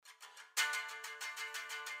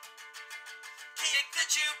Kick the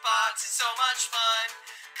Jukebox is so much fun.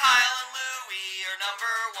 Kyle and Louie are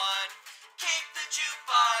number one. Kick the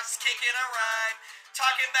Jukebox, kicking a rhyme.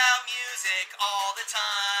 Talking about music all the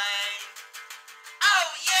time.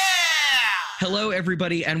 Oh, yeah! Hello,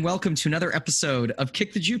 everybody, and welcome to another episode of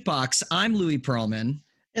Kick the Jukebox. I'm Louie Pearlman.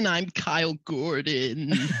 And I'm Kyle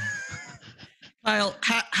Gordon. Kyle,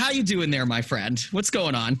 how you doing there, my friend? What's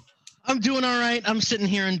going on? I'm doing all right. I'm sitting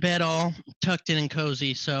here in bed all tucked in and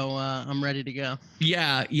cozy, so I'm ready to go.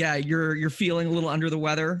 Yeah, you're feeling a little under the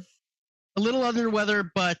weather? A little under the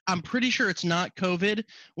weather, but I'm pretty sure it's not COVID,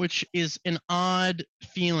 which is an odd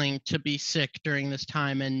feeling to be sick during this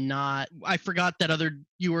time and not. I forgot that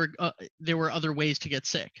there were other ways to get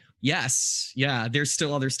sick. Yes, yeah, there's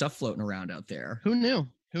still other stuff floating around out there. Who knew?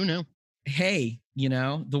 Hey,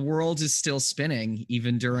 the world is still spinning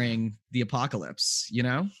even during the apocalypse,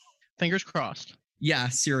 Fingers crossed. Yeah,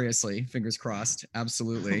 seriously, fingers crossed.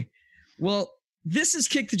 Absolutely. Well, this is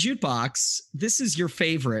Kick the Jukebox. This is your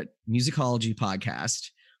favorite musicology podcast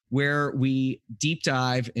where we deep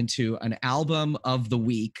dive into an album of the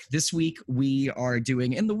week. This week, we are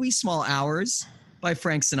doing In the Wee Small Hours by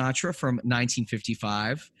Frank Sinatra from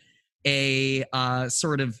 1955, a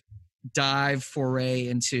sort of dive foray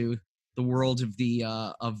into the world of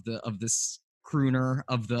this crooner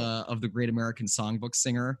of the Great American Songbook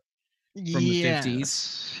singer from the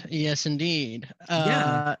 50s. Yes, indeed.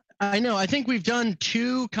 Yeah. I know. I think we've done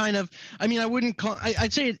two kind of, I wouldn't call,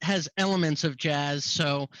 I'd say it has elements of jazz.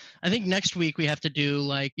 So I think next week we have to do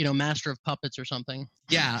Master of Puppets or something.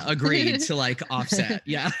 Yeah, agreed to offset.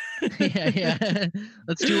 Yeah. yeah.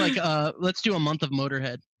 Let's do a month of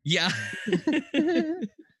Motorhead. Yeah.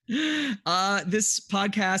 This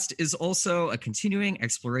podcast is also a continuing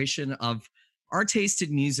exploration of our taste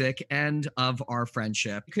in music and of our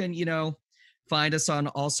friendship. You can, find us on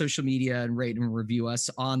all social media and rate and review us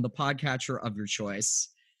on the podcatcher of your choice.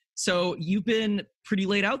 So you've been pretty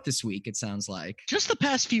laid out this week, it sounds like. Just the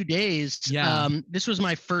past few days. Yeah. This was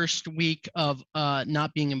my first week of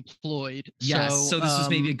not being employed. Yes, so this was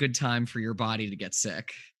maybe a good time for your body to get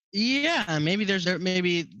sick. Yeah, maybe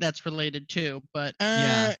that's related too. But,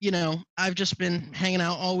 I've just been hanging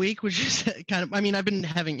out all week, which is kind of, I've been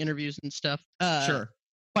having interviews and stuff. Sure.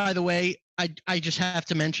 By the way, I just have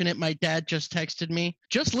to mention it. My dad just texted me.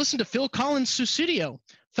 Just listen to Phil Collins' Suicidio.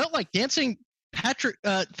 Felt like dancing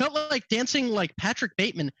like Patrick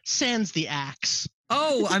Bateman sans the axe.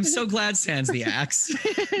 Oh, I'm so glad sans the axe.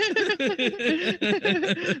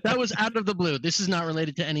 That was out of the blue. This is not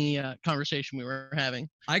related to any conversation we were having.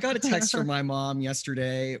 I got a text from my mom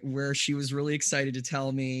yesterday where she was really excited to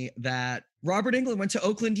tell me that Robert Englund went to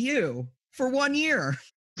Oakland U for 1 year.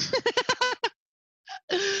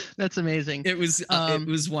 That's amazing. It was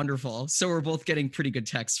wonderful. So we're both getting pretty good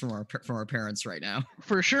texts from our parents right now.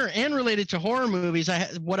 For sure. And related to horror movies,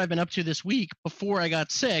 what I've been up to this week before I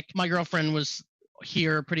got sick, my girlfriend was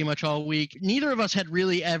here pretty much all week. Neither of us had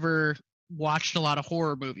really ever watched a lot of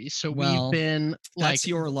horror movies. So we've been that's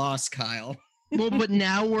your loss, Kyle. Well, but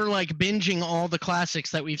now we're binging all the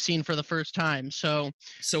classics that we've seen for the first time. So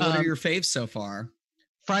what are your faves so far?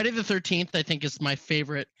 Friday the 13th, I think, is my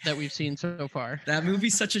favorite that we've seen so far. That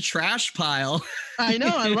movie's such a trash pile. I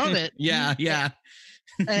know. I love it. Yeah.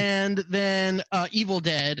 And then Evil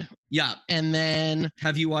Dead. Yeah. And then...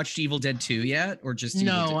 Have you watched Evil Dead 2 yet? Or just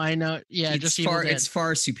Evil Dead? No, I know. Yeah, just Evil Dead. It's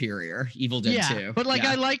far superior, Evil Dead 2. But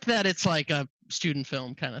I like that it's like a student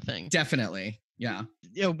film kind of thing. Definitely. Yeah.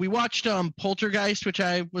 We watched Poltergeist, which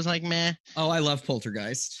I was like, meh. Oh, I love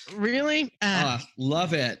Poltergeist. Really?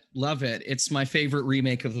 Love it. It's my favorite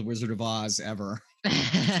remake of The Wizard of Oz ever.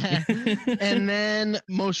 And then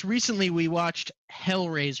most recently we watched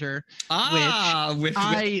Hellraiser, which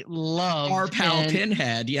I love. Our pal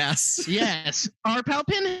Pinhead, yes. Yes, our pal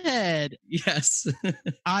Pinhead. Yes.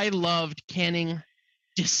 I loved. Canning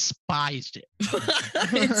despised it.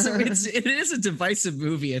 It is a divisive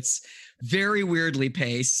movie. It's very weirdly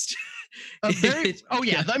paced.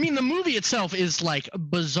 The movie itself is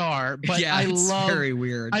bizarre, but it's very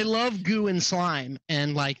weird. I love goo and slime,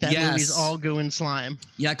 and that movie's all goo and slime.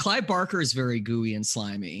 Yeah, Clive Barker is very gooey and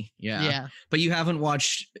slimy. Yeah. But you haven't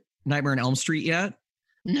watched Nightmare on Elm Street yet?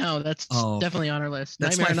 No, that's definitely on our list.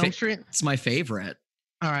 Nightmare on Elm Street? It's my favorite.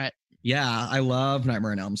 All right. Yeah, I love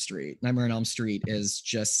Nightmare on Elm Street. Nightmare on Elm Street is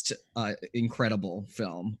just an incredible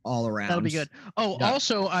film all around. That'll be good. Oh, yeah.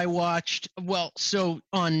 Also, I watched,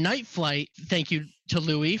 on Night Flight, thank you to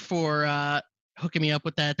Louie for hooking me up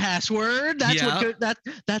with that password. That's Yeah.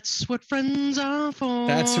 that's what friends are for.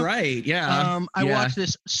 That's right. Yeah. I Yeah. watched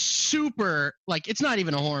this super, like, it's not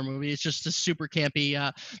even a horror movie. It's just a super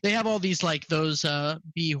campy. They have all these like those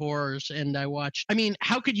B horrors, and I watched. I mean,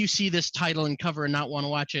 how could you see this title and cover and not want to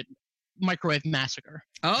watch it? Microwave Massacre.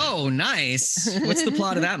 Oh, nice. What's the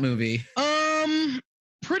plot of that movie?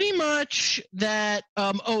 Pretty much that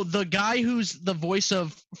the guy who's the voice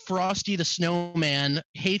of Frosty the Snowman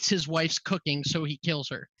hates his wife's cooking, so he kills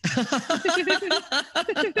her.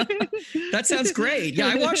 That sounds great.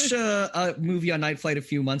 Yeah, I watched a movie on Night Flight a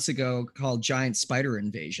few months ago called Giant Spider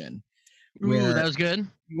Invasion. Ooh, that was good.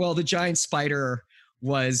 Well, the giant spider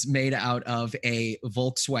was made out of a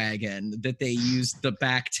Volkswagen that they used the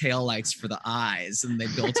back taillights for the eyes, and they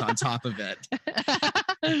built on top of it.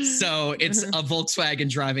 So it's a Volkswagen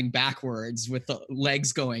driving backwards with the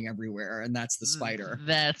legs going everywhere, and that's the spider.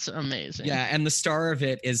 That's amazing. Yeah, and the star of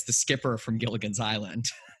it is the skipper from Gilligan's Island.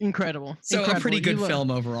 Incredible. So Incredible. a pretty good film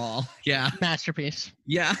overall. Yeah. Masterpiece.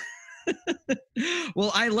 Yeah.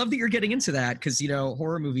 Well, I love that you're getting into that because, you know,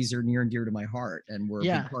 horror movies are near and dear to my heart and were a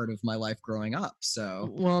big part of my life growing up. So,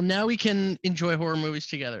 well, now we can enjoy horror movies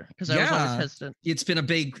together because I was always hesitant.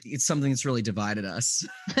 It's something that's really divided us.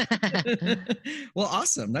 Well,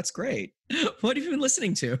 awesome. That's great. What have you been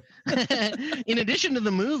listening to? In addition to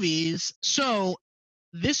the movies, so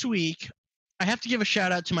this week, I have to give a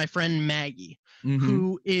shout out to my friend Maggie. Mm-hmm.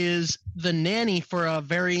 Who is the nanny for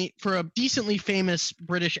a decently famous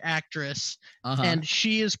British actress. And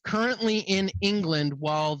she is currently in England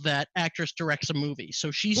while that actress directs a movie. So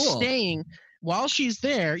she's staying while she's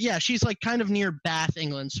there. Yeah, she's like kind of near Bath,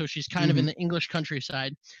 England. So she's kind of in the English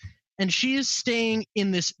countryside. And she is staying in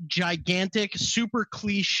this gigantic, super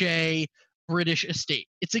cliche British estate.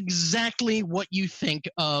 It's exactly what you think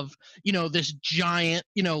of, you know, this giant,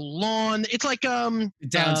 you know, lawn. It's like Downton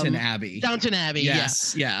Abbey. Downton Abbey,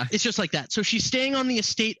 yes, yeah. It's just like that. So she's staying on the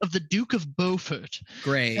estate of the Duke of Beaufort.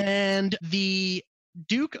 Great. And the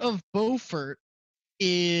Duke of Beaufort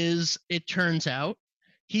is, it turns out,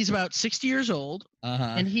 he's about 60 years old,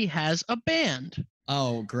 and he has a band.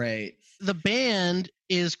 Oh, great. The band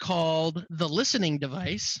is called The Listening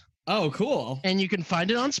Device. Oh, cool. And you can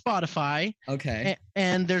find it on Spotify. Okay.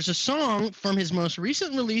 And there's a song from his most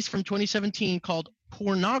recent release from 2017 called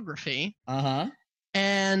Pornography.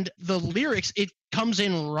 And the lyrics, it comes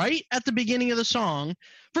in right at the beginning of the song.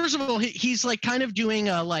 First of all, he's like kind of doing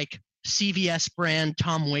a like CVS brand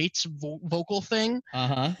Tom Waits vocal thing.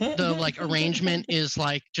 The like arrangement is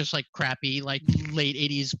like just like crappy, like late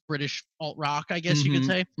 80s British alt rock, I guess you could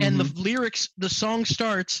say. And the lyrics, the song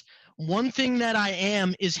starts, "One thing that I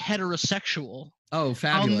am is heterosexual. Oh,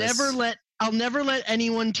 fabulous. I'll never let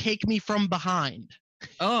anyone take me from behind."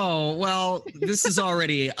 Oh, well, this is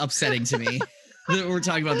already upsetting to me that we're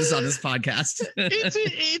talking about this on this podcast.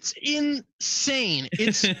 It's insane.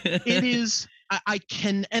 It is. I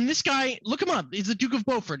can, and this guy, look him up. He's the Duke of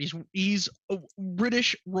Beaufort. He's a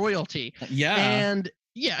British royalty. Yeah. And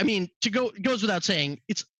yeah, I mean, it goes without saying,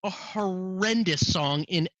 it's a horrendous song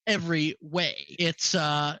in every way. It's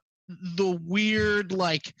the weird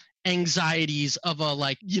like anxieties of a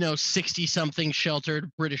like, you know, 60-something sheltered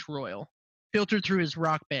British royal filtered through his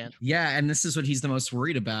rock band. Yeah, and this is what he's the most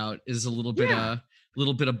worried about is a little bit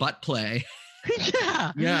of butt play.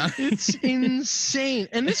 Yeah. It's insane.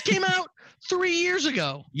 And this came out 3 years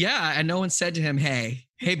ago. Yeah, and no one said to him, hey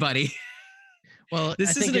buddy. Well,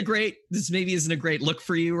 this maybe isn't a great look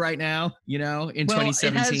for you right now, you know, in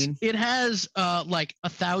 2017. It has like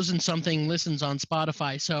 1,000-something listens on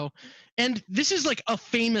Spotify. So, and this is like a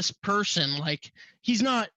famous person. Like he's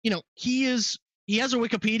not, you know, he has a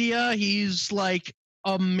Wikipedia. He's like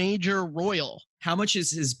a major royal. How much is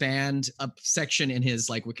his band section in his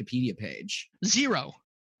like Wikipedia page? 0.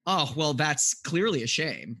 Oh, well, that's clearly a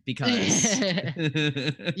shame because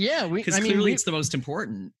yeah, clearly it's the most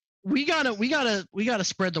important. We gotta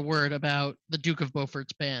spread the word about the Duke of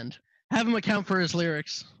Beaufort's band. Have him account for his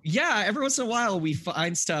lyrics. Yeah, every once in a while we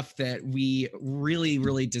find stuff that we really,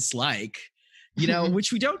 really dislike, you know,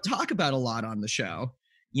 which we don't talk about a lot on the show,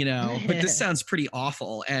 you know, but this sounds pretty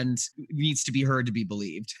awful and needs to be heard to be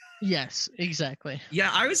believed. Yes, exactly. Yeah,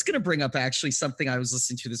 I was going to bring up actually something I was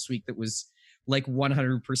listening to this week that was like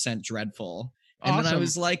 100% dreadful. And then I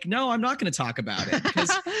was like, no, I'm not going to talk about it.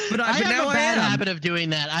 But I have a bad habit of doing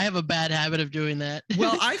that.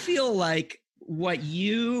 Well, I feel like what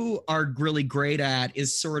you are really great at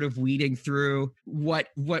is sort of weeding through what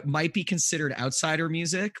might be considered outsider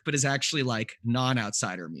music, but is actually like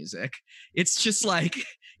non-outsider music. It's just like,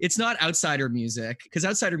 it's not outsider music, because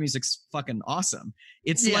outsider music's fucking awesome.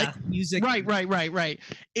 It's Yeah. like music. Right.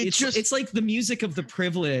 It's like the music of the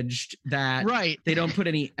privileged that right. they don't put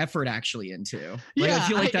any effort actually into. Like, Yeah, I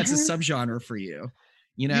feel like that's a subgenre for you.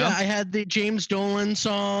 You know? Yeah, I had the James Dolan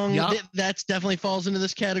song. Yup. That's definitely falls into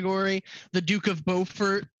this category. The Duke of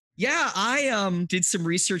Beaufort. Yeah, I did some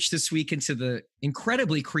research this week into the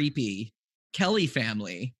incredibly creepy Kelly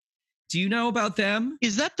family. Do you know about them?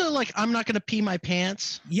 Is that the like I'm not gonna pee my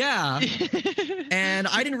pants? Yeah. And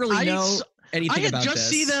I didn't really know anything about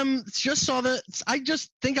this. I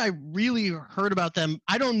just think I really heard about them.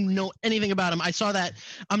 I don't know anything about them. I saw that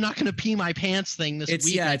I'm not gonna pee my pants thing this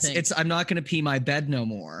week. It's I'm not gonna pee my bed no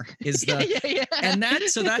more. Is the yeah. And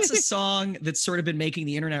that's a song that's sort of been making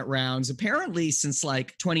the internet rounds apparently since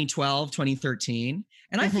like 2012, 2013.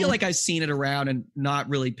 And I feel like I've seen it around and not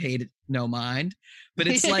really paid no mind. But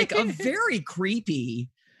it's like a very creepy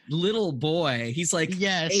little boy. He's like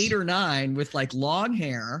 8 or 9 with like long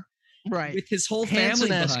hair. Right. With his whole family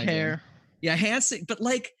behind hair. him. Yeah, Hanson. But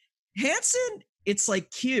like Hanson, it's like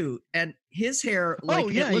cute. And his hair,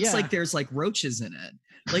 like it looks like there's like roaches in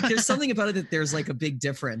it. Like there's something about it that there's like a big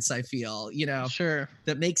difference, I feel, you know, sure,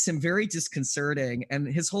 that makes him very disconcerting. And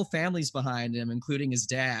his whole family's behind him, including his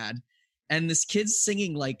dad. And this kid's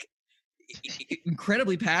singing like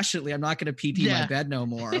incredibly passionately, I'm not gonna pee my bed no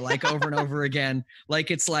more, like over and over again. Like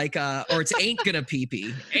it's like or it's ain't gonna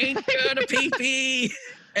pee ain't gonna pee.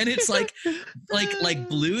 And it's like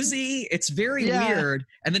bluesy. It's very weird.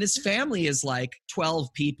 And then his family is like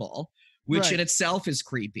 12 people, which in itself is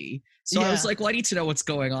creepy. So I was like, well, I need to know what's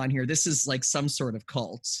going on here. This is like some sort of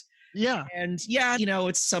cult. Yeah. And yeah, you know,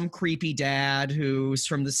 it's some creepy dad who's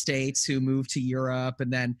from the States who moved to Europe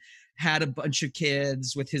and then had a bunch of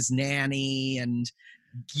kids with his nanny, and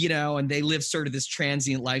you know, and they live sort of this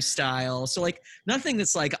transient lifestyle. So like nothing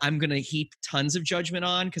that's like I'm gonna heap tons of judgment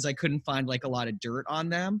on, because I couldn't find like a lot of dirt on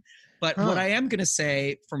them. But what I am gonna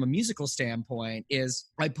say from a musical standpoint is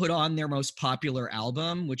I put on their most popular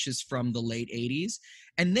album, which is from the late 80s,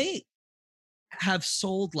 and they have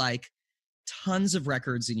sold like tons of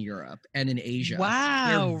records in Europe and in Asia.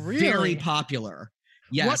 Wow, they're really? Very popular.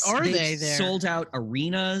 Yes. What are they there? Sold out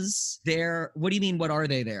arenas there. What do you mean? What are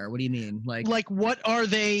they there? What do you mean? Like what are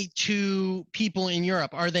they to people in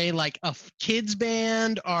Europe? Are they like a kids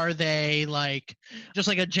band? Are they like just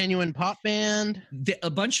like a genuine pop band? A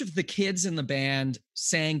bunch of the kids in the band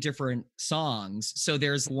sang different songs. So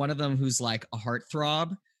there's one of them who's like a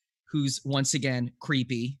heartthrob, who's once again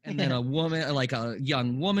creepy, and then a woman, like a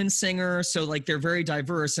young woman singer. So like they're very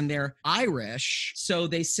diverse, and they're Irish. So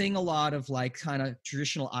they sing a lot of like kind of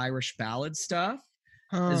traditional Irish ballad stuff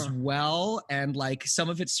as well. And like some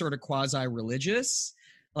of it's sort of quasi-religious,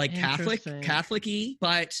 like Catholic-y.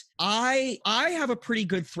 But I have a pretty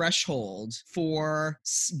good threshold for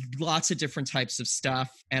lots of different types of stuff.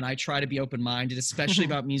 And I try to be open-minded, especially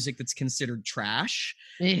about music that's considered trash.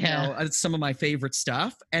 Yeah. You know, it's some of my favorite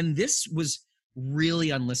stuff. And this was really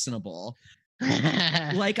unlistenable.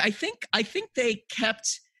 Like, I think they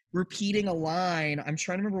kept repeating a line. I'm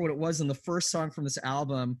trying to remember what it was in the first song from this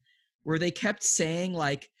album, where they kept saying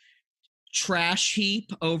like trash heap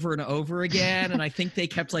over and over again. And I think they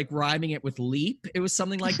kept like rhyming it with leap. It was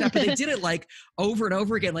something like that, but they did it like over and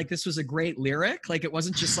over again. Like this was a great lyric. Like it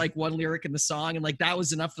wasn't just like one lyric in the song. And like, that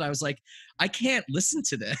was enough that I was like, I can't listen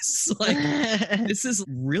to this. Like this is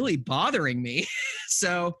really bothering me.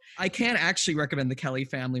 So I can't actually recommend the Kelly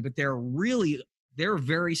family, but they're a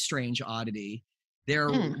very strange oddity.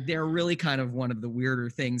 They're really kind of one of the weirder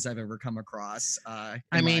things I've ever come across. I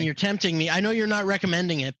mean, you're tempting me. I know you're not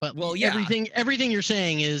recommending it, but well, yeah. Everything you're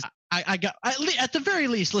saying is I got at the very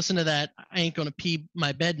least listen to that. I ain't gonna pee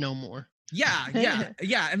my bed no more. Yeah.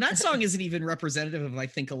 And that song isn't even representative of, I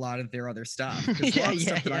think, a lot of their other stuff. Because a lot of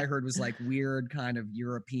stuff that I heard was like weird kind of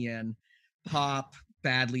European pop,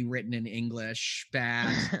 badly written in English,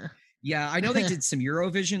 bad. Yeah, I know they did some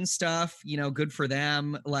Eurovision stuff, you know, good for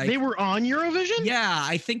them. Like they were on Eurovision? Yeah,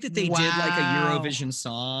 I think that they did like a Eurovision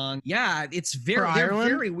song. Yeah, they're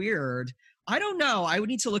very weird. I don't know. I would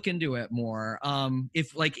need to look into it more.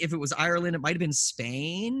 If it was Ireland, it might have been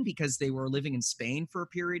Spain, because they were living in Spain for a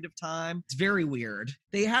period of time. It's very weird.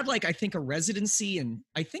 They had like, I think, a residency, and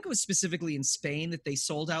I think it was specifically in Spain that they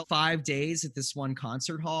sold out 5 days at this one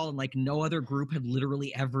concert hall, and like no other group had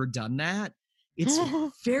literally ever done that. It's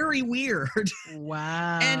very weird.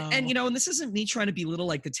 Wow. And you know, and this isn't me trying to belittle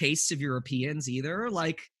like the tastes of Europeans either.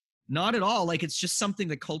 Like, not at all. Like, it's just something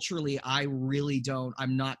that culturally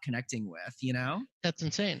I'm not connecting with, you know? That's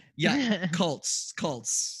insane. Yeah. Cults,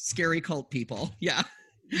 scary cult people. Yeah.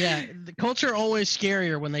 Yeah. The cults are always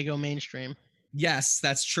scarier when they go mainstream. Yes,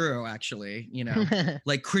 that's true, actually.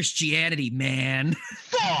 Like Christianity, man.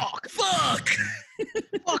 Fuck! Fuck!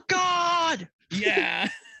 Oh God! Yeah.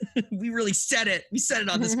 We really said it. We said it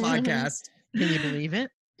on this podcast. Can you believe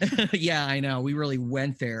it? Yeah, I know. We really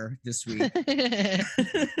went there this week.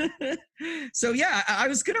 So yeah, I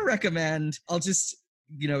was gonna recommend, I'll just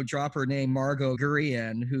drop her name, Margot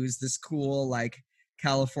Gurrian, who's this cool like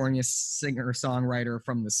California singer songwriter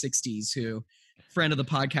from the 60s who friend of the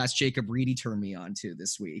podcast Jacob Reedy turned me on to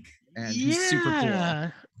this week, and he's super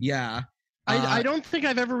cool. Yeah. I don't think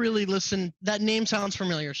I've ever really listened. That name sounds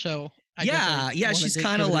familiar, so she's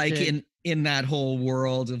kind of like in that whole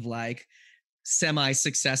world of like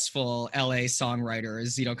semi-successful LA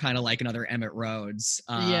songwriters, kind of like another Emmett Rhodes.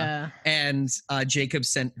 And Jacob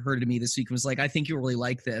sent her to me this week and was like, I think you'll really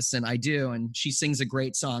like this. And I do. And she sings a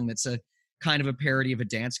great song that's a kind of a parody of a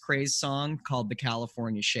Dance Craze song called The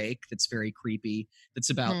California Shake. That's very creepy. That's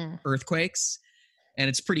about earthquakes. And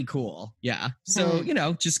it's pretty cool. Yeah. So,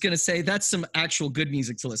 just going to say that's some actual good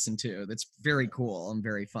music to listen to. That's very cool and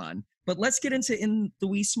very fun. But let's get into In the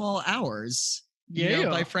Wee Small Hours.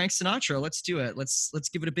 By Frank Sinatra. Let's do it. Let's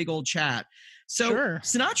give it a big old chat. So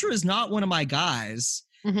Sinatra is not one of my guys.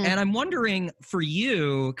 And I'm wondering for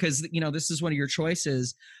you, because, this is one of your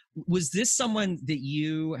choices. Was this someone that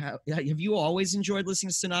have you always enjoyed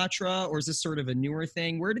listening to Sinatra, or is this sort of a newer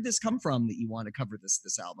thing? Where did this come from that you want to cover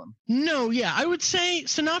this album? No, yeah, I would say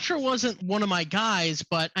Sinatra wasn't one of my guys,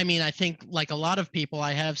 but I mean, I think like a lot of people,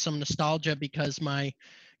 I have some nostalgia because my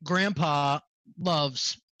grandpa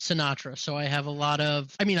loves Sinatra. So I have a lot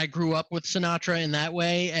of, I grew up with Sinatra in that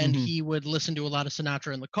way, and he would listen to a lot of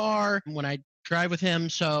Sinatra in the car when I drive with him.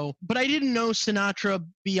 So, but I didn't know Sinatra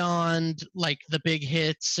beyond like the big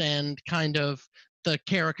hits and kind of the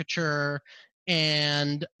caricature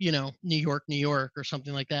and, New York, New York or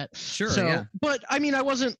something like that. Sure. So, yeah. But I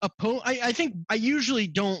wasn't opposed. I think I usually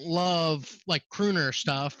don't love like crooner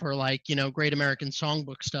stuff or like, Great American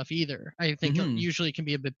Songbook stuff either. I think it usually can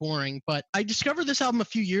be a bit boring, but I discovered this album a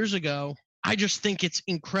few years ago. I just think it's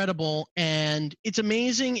incredible, and it's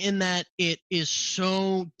amazing in that it is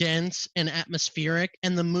so dense and atmospheric,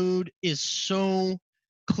 and the mood is so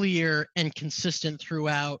clear and consistent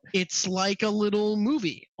throughout. It's like a little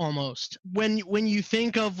movie almost. When you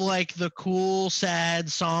think of like the cool,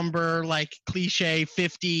 sad, somber, like cliche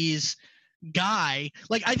 50s guy,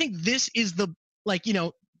 like I think this is the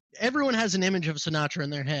everyone has an image of Sinatra in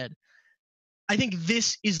their head. I think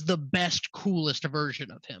this is the best, coolest version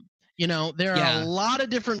of him. There are a lot of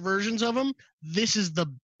different versions of him. This is the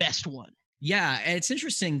best one. Yeah, and it's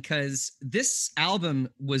interesting because this album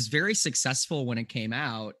was very successful when it came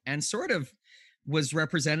out and sort of was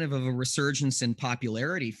representative of a resurgence in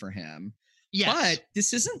popularity for him. Yes. But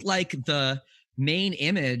this isn't like the main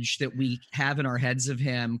image that we have in our heads of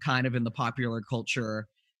him kind of in the popular culture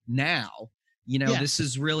now. This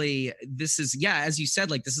is, as you said,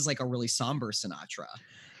 like this is like a really somber Sinatra.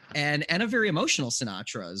 And a very emotional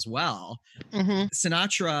Sinatra as well.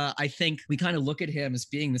 Sinatra, I think we kind of look at him as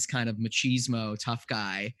being this kind of machismo tough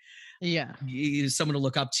guy. Yeah. Someone to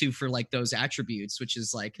look up to for like those attributes, which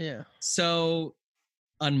is like so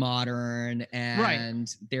unmodern.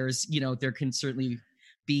 And there's, there can certainly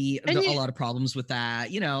be a lot of problems with that,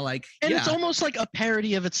 it's almost like a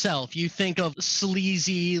parody of itself. You think of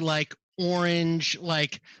sleazy, like orange,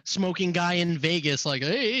 like smoking guy in Vegas, like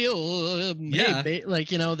hey, like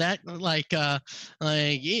that, like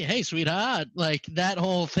hey sweetheart, like that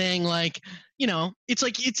whole thing, like it's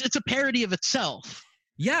like it's a parody of itself.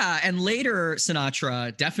 Yeah, and later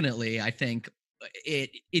Sinatra, definitely, I think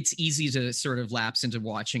it's easy to sort of lapse into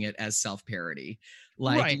watching it as self-parody,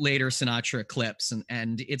 like later Sinatra clips,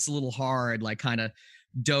 and it's a little hard, like kind of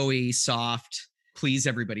doughy, soft, please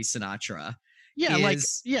everybody Sinatra. Yeah,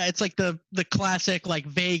 it's like the classic like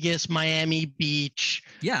Vegas, Miami Beach,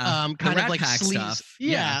 kind of like stuff.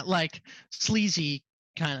 Like sleazy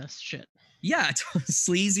kind of shit. Yeah,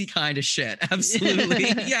 sleazy kind of shit. Absolutely.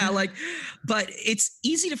 Yeah, but it's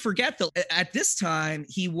easy to forget that at this time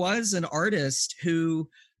he was an artist who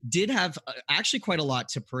did have actually quite a lot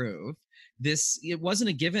to prove. It wasn't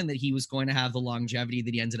a given that he was going to have the longevity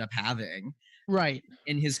that he ended up having. Right.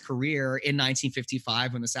 In his career in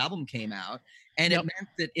 1955 when this album came out. And it meant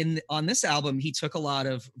that on this album, he took a lot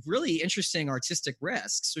of really interesting artistic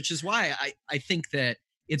risks, which is why I think that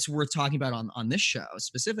it's worth talking about on this show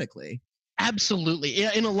specifically. Absolutely.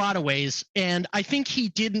 In a lot of ways. And I think he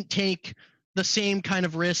didn't take the same kind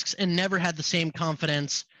of risks and never had the same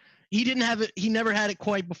confidence. He didn't have it. He never had it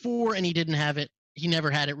quite before, and he never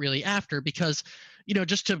had it really after, because,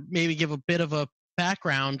 just to maybe give a bit of a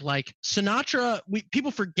background, like Sinatra,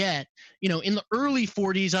 people forget, in the early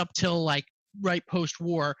 40s up till like right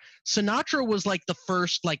post-war. Sinatra was like the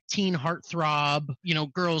first like teen heartthrob,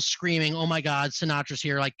 girls screaming, "Oh my God, Sinatra's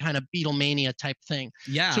here!" Like kind of Beatlemania type thing.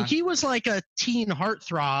 Yeah. So he was like a teen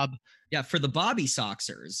heartthrob. Yeah, for the Bobby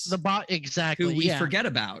Soxers. Exactly. Who we forget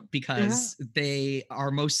about because they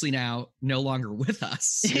are mostly now no longer with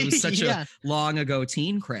us. It was such a long ago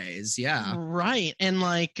teen craze. Yeah. Right. And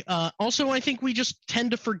like, also, I think we just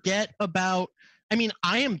tend to forget about. I mean,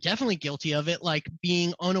 I am definitely guilty of it, like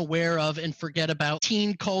being unaware of and forget about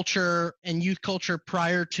teen culture and youth culture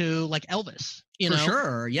prior to like Elvis. For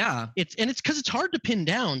sure, yeah. It's because it's hard to pin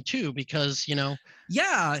down too, because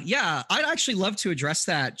Yeah. I'd actually love to address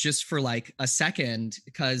that just for like a second,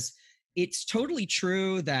 because it's totally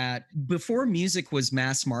true that before music was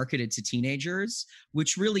mass marketed to teenagers,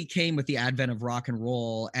 which really came with the advent of rock and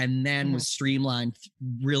roll, and then was streamlined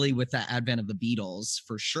really with the advent of the Beatles,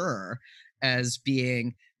 for sure, as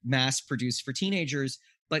being mass produced for teenagers.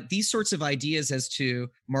 But these sorts of ideas as to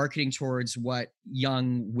marketing towards what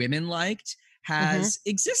young women liked has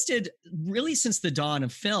existed really since the dawn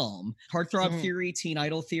of film. Heartthrob theory, teen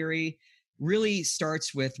idol theory really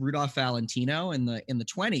starts with Rudolph Valentino in the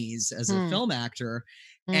 20s as a film actor.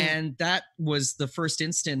 And that was the first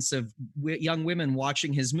instance of young women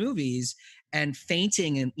watching his movies and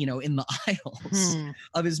fainting in the aisles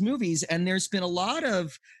of his movies. And there's been a lot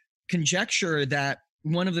of conjecture that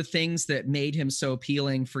one of the things that made him so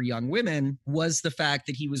appealing for young women was the fact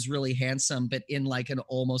that he was really handsome, but in like an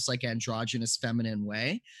almost like androgynous feminine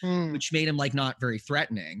way, which made him like not very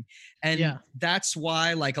threatening. And that's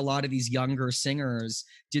why like a lot of these younger singers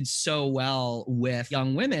did so well with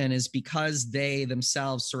young women, is because they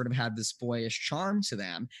themselves sort of had this boyish charm to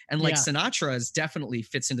them. And like Sinatra definitely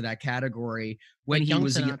fits into that category when like he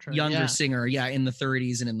was Sinatra, a younger singer, in the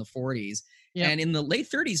 30s and in the 40s. Yep. And in the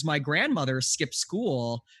late 30s, my grandmother skipped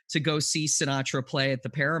school to go see Sinatra play at the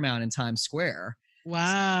Paramount in Times Square.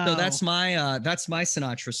 Wow. So that's my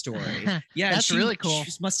Sinatra story. Yeah, that's really cool.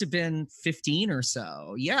 She must have been 15 or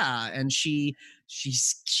so. Yeah, and she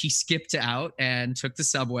skipped out and took the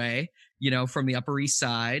subway, from the Upper East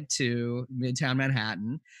Side to Midtown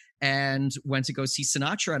Manhattan, and went to go see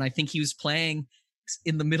Sinatra. And I think he was playing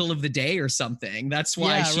in the middle of the day or something. That's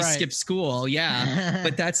why she skipped school. Yeah.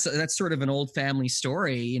 But that's sort of an old family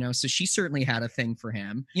story, so she certainly had a thing for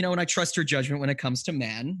him, and I trust her judgment when it comes to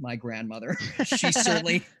men. My grandmother, she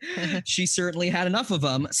certainly had enough of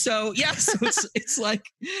them. So yeah, so it's like,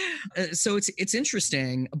 so it's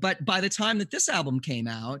interesting. But by the time that this album came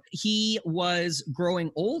out, he was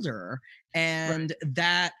growing older, and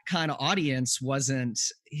that kind of audience wasn't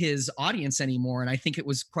his audience anymore. And I think it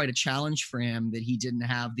was quite a challenge for him that he didn't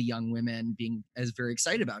have the young women being as very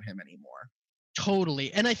excited about him anymore.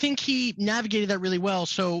 Totally. And I think he navigated that really well.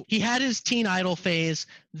 So he had his teen idol phase.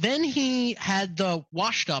 Then he had the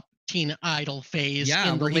washed up teen idol phase.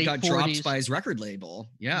 Yeah, in the where he got 40s. Dropped by his record label.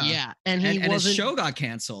 Yeah. Yeah. And his show got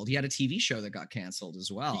canceled. He had a TV show that got canceled as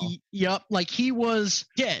well. Yep. Like he was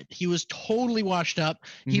dead. He was totally washed up.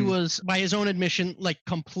 He was, by his own admission, like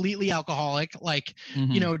completely alcoholic, like,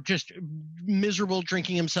 just miserable,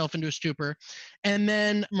 drinking himself into a stupor. And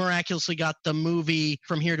then miraculously got the movie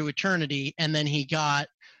From Here to Eternity. And then he got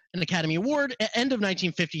an Academy Award at end of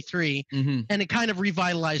 1953, and it kind of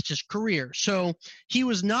revitalized his career. So he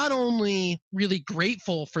was not only really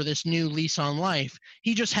grateful for this new lease on life,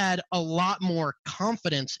 he just had a lot more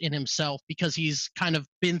confidence in himself because he's kind of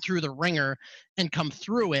been through the ringer and come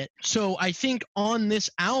through it. So I think on this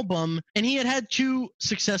album, and he had two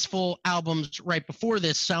successful albums right before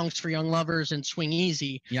this, Songs for Young Lovers and Swing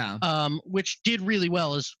Easy, which did really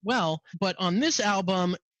well as well. But on this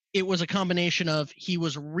album, it was a combination of he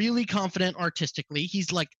was really confident artistically.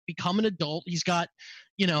 He's like become an adult. He's got,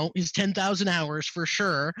 his 10,000 hours for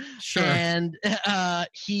sure. Sure. And then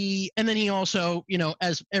he also,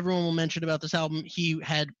 as everyone will mention about this album, he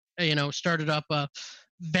had, started up a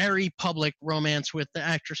very public romance with the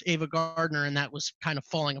actress Ava Gardner, and that was kind of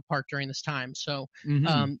falling apart during this time. So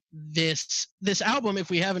this album, if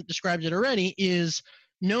we haven't described it already, is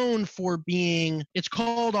known for being, it's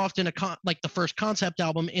called often like the first concept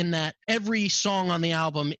album, in that every song on the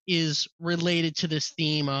album is related to this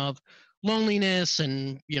theme of loneliness,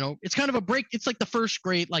 and it's kind of it's like the first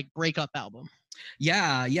great like breakup album.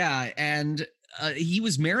 Yeah. And he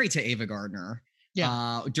was married to Ava Gardner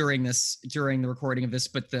during the recording of this,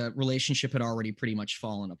 but the relationship had already pretty much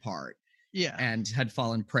fallen apart. Yeah. And had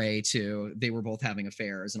fallen prey to, they were both having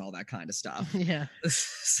affairs and all that kind of stuff. Yeah.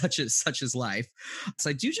 such is life.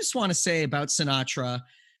 So I do just want to say about Sinatra,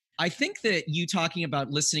 I think that you talking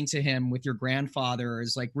about listening to him with your grandfather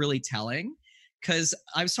is like really telling, because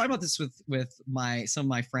I was talking about this with some of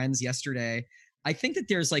my friends yesterday. I think that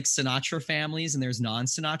there's like Sinatra families and there's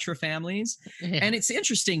non-Sinatra families. Yeah. And it's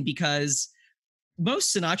interesting because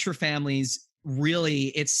most Sinatra families really,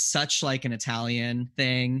 it's such like an Italian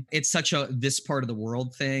thing. It's such a this part of the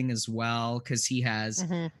world thing as well, because he has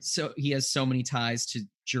so many ties to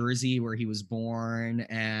Jersey where he was born,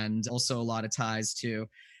 and also a lot of ties to,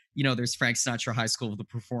 you know, there's Frank Sinatra High School of the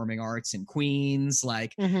Performing Arts in Queens.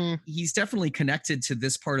 Like he's definitely connected to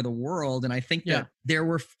this part of the world. And I think that there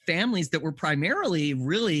were families that were primarily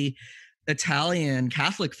really Italian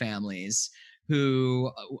Catholic families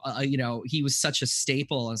who, you know, he was such a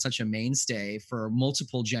staple and such a mainstay for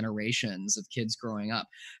multiple generations of kids growing up.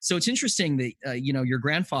 So it's interesting that, you know, your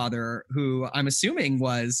grandfather, who I'm assuming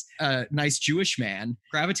was a nice Jewish man,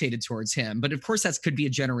 gravitated towards him. But of course, that could be a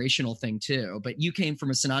generational thing too. But you came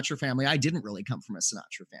from a Sinatra family. I didn't really come from a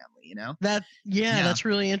Sinatra family, you know? That's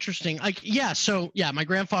really interesting. My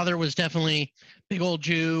grandfather was definitely big old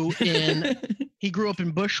Jew he grew up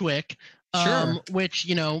in Bushwick. Which,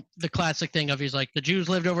 you know, the classic thing of he's like, the Jews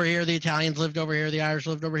lived over here, the Italians lived over here, the Irish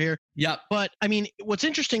lived over here. Yep. But I mean, what's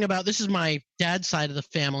interesting about this is my dad's side of the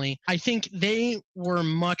family. I think they were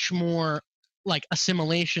much more like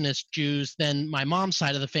assimilationist Jews than my mom's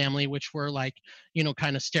side of the family, which were like, you know,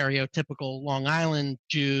 kind of stereotypical Long Island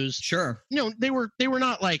Jews. Sure. You know, they were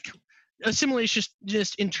not like assimilation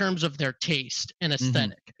just in terms of their taste and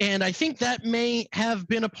aesthetic. And I think that may have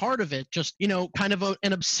been a part of it, just, you know, kind of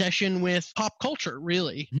an obsession with pop culture,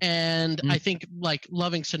 really. And I think like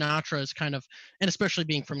loving Sinatra is kind of, and especially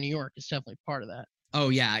being from New York, is definitely part of that. Oh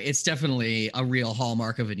yeah, it's definitely a real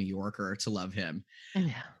hallmark of a New Yorker to love him.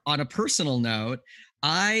 Yeah. On a personal note,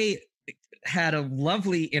 I had a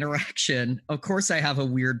lovely interaction. Of course, I have a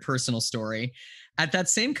weird personal story. At that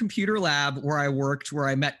same computer lab where I worked, where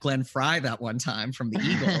I met Glenn Fry that one time from the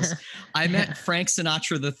Eagles, I met Frank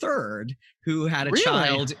Sinatra III, who had a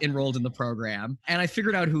child enrolled in the program. And I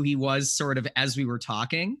figured out who he was sort of as we were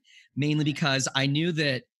talking, mainly because I knew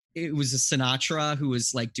that it was a Sinatra who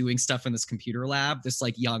was like doing stuff in this computer lab, this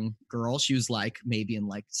like young girl. She was like maybe in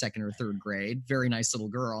like second or third grade, very nice little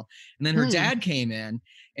girl. And then her dad came in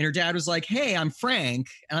and her dad was like, "Hey, I'm Frank."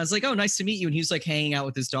 And I was like, "Oh, nice to meet you." And he was like hanging out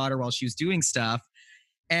with his daughter while she was doing stuff.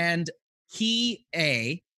 And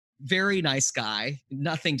very nice guy,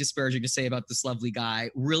 nothing disparaging to say about this lovely guy,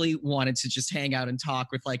 really wanted to just hang out and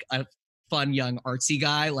talk with like a fun young artsy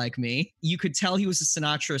guy like me. You could tell he was a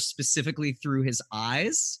Sinatra specifically through his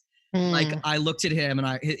eyes. Like I looked at him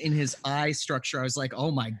and in his eye structure, I was like, oh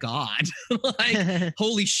my God, like,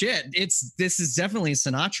 holy shit. This is definitely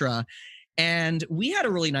Sinatra. And we had a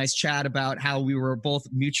really nice chat about how we were both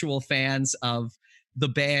mutual fans of the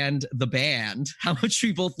band, how much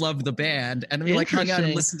we both loved the band. And we like hung out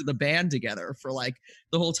and listened to the band together for like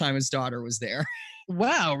the whole time his daughter was there.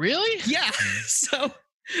 Wow, really? Yeah. So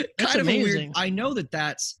that's kind of amazing. a weird, I know that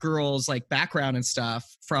that's girl's like background and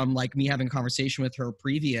stuff from like me having a conversation with her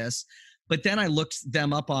previous, but then I looked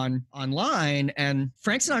them up online, and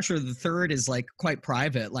Frank Sinatra III is like quite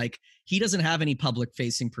private. Like he doesn't have any public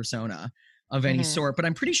facing persona of any sort, but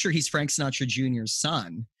I'm pretty sure he's Frank Sinatra Jr.'s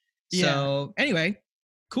son. So anyway,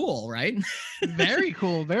 cool, right? Very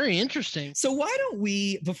cool. Very interesting. So why don't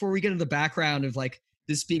we, before we get into the background of like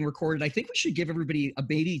this being recorded, I think we should give everybody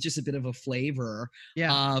maybe just a bit of a flavor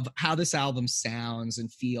of how this album sounds and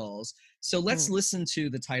feels. So let's listen to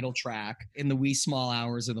the title track, In the Wee Small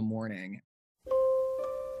Hours of the Morning.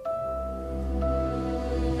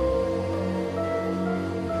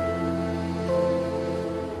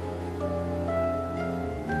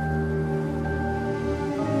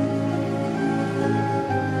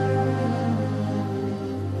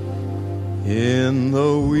 In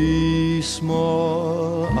the wee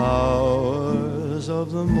small hours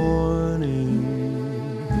of the morning,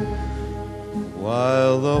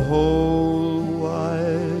 while the whole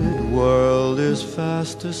wide world is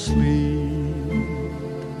fast asleep,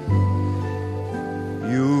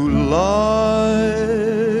 you lie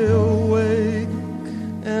awake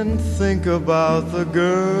and think about the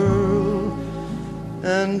girl,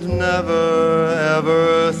 and never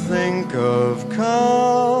ever think of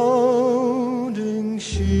counting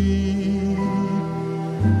sheep.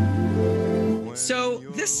 So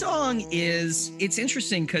this song it's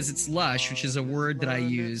interesting because it's lush, which is a word that I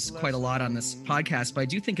use quite a lot on this podcast, but I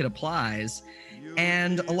do think it applies.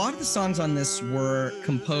 And a lot of the songs on this were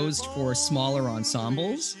composed for smaller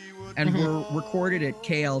ensembles and were recorded at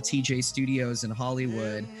KLTJ Studios in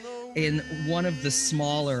Hollywood, in one of the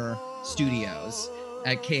smaller studios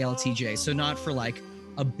at KLTJ. So not for like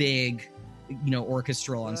a big,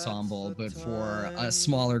 orchestral ensemble, but for a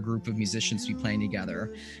smaller group of musicians to be playing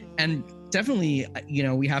together. And definitely,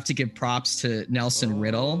 we have to give props to Nelson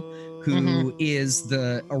Riddle, who is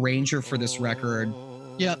the arranger for this record.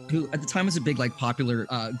 Yep. Who at the time was a big, like, popular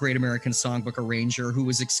Great American Songbook arranger who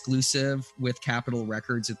was exclusive with Capitol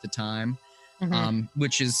Records at the time,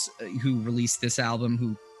 which is who released this album,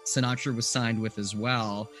 who Sinatra was signed with as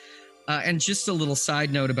well. And just a little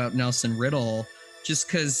side note about Nelson Riddle, just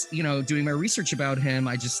because, you know, doing my research about him,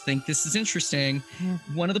 I just think this is interesting.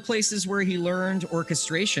 One of the places where he learned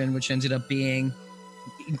orchestration, which ended up being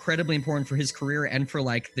incredibly important for his career and for,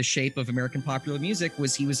 like, the shape of American popular music,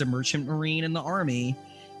 was he was a merchant marine in the Army.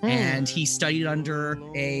 And he studied under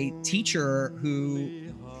a teacher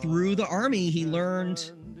who, through the Army, he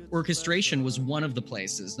learned orchestration. Was one of the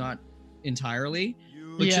places, not entirely,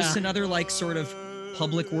 but just another, like, sort of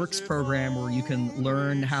public works program where you can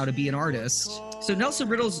learn how to be an artist. So Nelson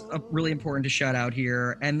Riddle's really important to shout out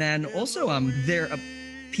here. And then also a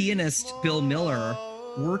pianist, Bill Miller,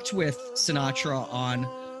 worked with Sinatra on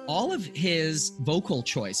all of his vocal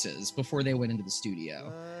choices before they went into the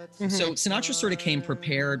studio. So Sinatra sort of came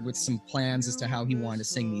prepared with some plans as to how he wanted to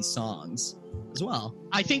sing these songs as well.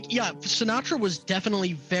 I think, Sinatra was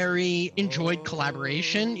definitely very enjoyed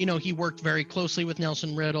collaboration. You know, he worked very closely with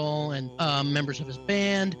Nelson Riddle and members of his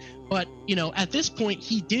band. But, you know, at this point,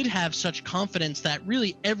 he did have such confidence that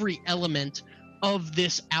really every element of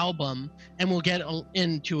this album, and we'll get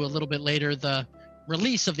into a little bit later the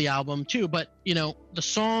release of the album too, but, you know, the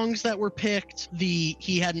songs that were picked,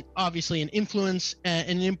 he had obviously an influence and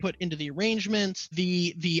an input into the arrangements,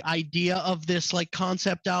 the idea of this, like,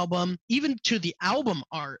 concept album, even to the album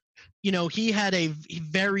art. You know, he had a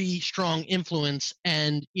very strong influence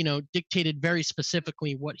and, you know, dictated very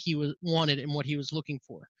specifically what he wanted and what he was looking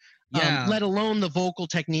for. Let alone the vocal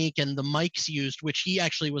technique and the mics used, which he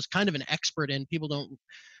actually was kind of an expert in. People don't,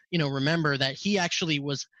 you know, remember that he actually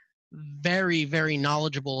was very, very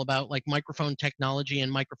knowledgeable about, like, microphone technology and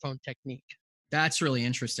microphone technique. That's really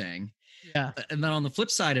interesting. Yeah. And then on the flip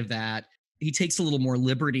side of that, he takes a little more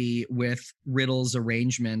liberty with Riddle's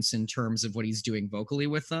arrangements in terms of what he's doing vocally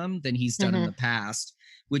with them than he's done in the past,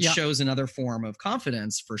 which shows another form of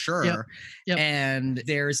confidence for sure. And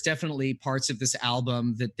there's definitely parts of this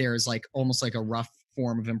album that there's, like, almost like a rough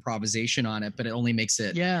form of improvisation on it, but it only makes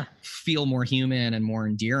it feel more human and more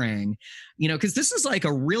endearing, you know, because this is, like,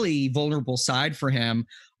 a really vulnerable side for him.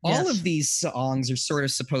 All of these songs are sort of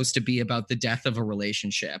supposed to be about the death of a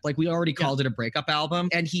relationship. Like, we already called it a breakup album,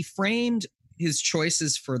 and he framed his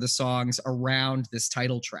choices for the songs around this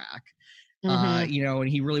title track, you know, and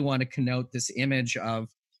he really wanted to connote this image of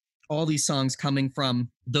all these songs coming from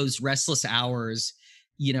those restless hours,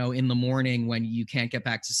 you know, in the morning when you can't get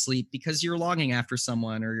back to sleep because you're longing after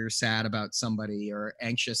someone, or you're sad about somebody, or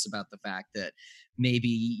anxious about the fact that maybe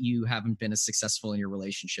you haven't been as successful in your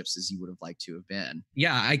relationships as you would have liked to have been.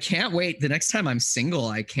 Yeah, I can't wait. The next time I'm single,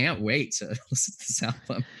 I can't wait to listen to this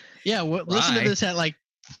album. Yeah, listen to this at, like,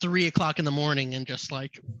 3:00 in the morning and just,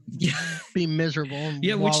 like, be miserable and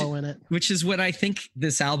wallow in it. Which is what I think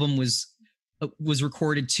this album was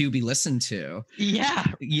recorded to be listened to. Yeah.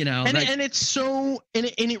 You know, and, and it's so, and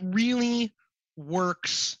it really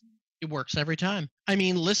works. It works every time. I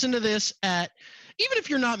mean, listen to this at, even if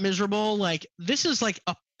you're not miserable, like, this is, like,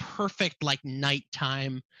 a perfect, like,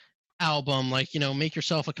 nighttime album. Like, you know, make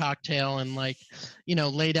yourself a cocktail and, like, you know,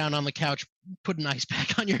 lay down on the couch, put an ice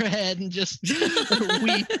pack on your head and just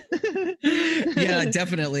weep. Yeah,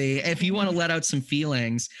 definitely. If you want to let out some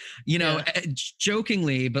feelings, you know,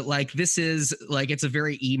 jokingly, but, like, this is, like, it's a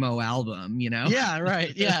very emo album, you know? Yeah,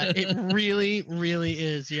 right. Yeah, it really, really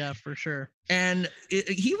is. Yeah, for sure. And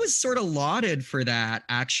he was sort of lauded for that,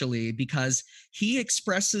 actually, because he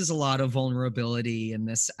expresses a lot of vulnerability in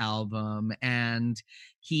this album, and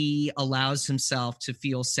he allows himself to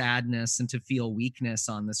feel sadness and to feel weakness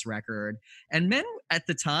on this record. And men at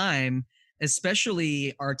the time,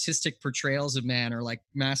 especially artistic portrayals of men, or, like,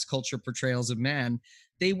 mass culture portrayals of men,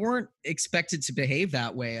 they weren't expected to behave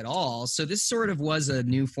that way at all. So this sort of was a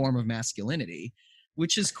new form of masculinity,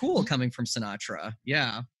 which is cool coming from Sinatra.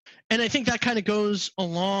 Yeah. And I think that kind of goes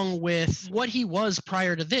along with what he was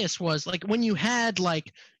prior to this. Was, like, when you had,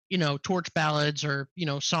 like, you know, torch ballads or, you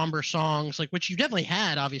know, somber songs, like, which you definitely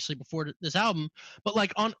had obviously before this album, but,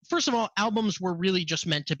 like, first of all, albums were really just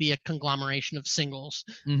meant to be a conglomeration of singles,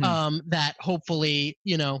 that hopefully,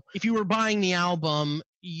 you know, if you were buying the album,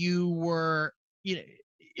 you were, you know,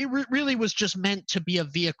 it really was just meant to be a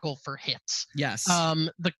vehicle for hits. Yes.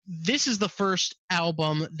 This is the first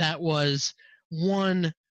album that was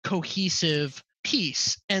one cohesive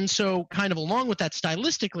piece. And so, kind of along with that,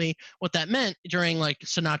 stylistically, what that meant during, like,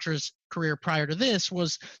 Sinatra's career prior to this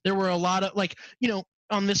was there were a lot of, like, you know,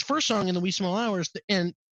 on this first song, In the Wee Small Hours,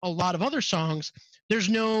 and a lot of other songs, there's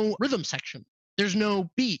no rhythm section, there's no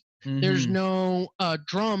beat, There's Mhm. no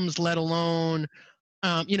drums, let alone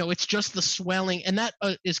it's just the swelling, and that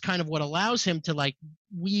is kind of what allows him to like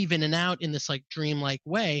weave in and out in this like dreamlike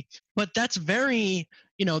way. But that's very,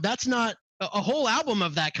 that's not a whole album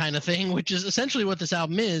of that kind of thing, which is essentially what this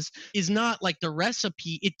album is not like the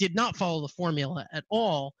recipe. It did not follow the formula at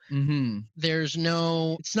all. Mhm.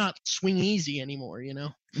 It's not swing easy anymore.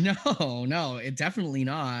 No, no, it definitely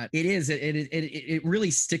not. It is. It really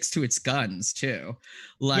sticks to its guns too.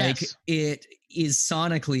 Like Yes. it is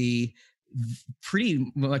sonically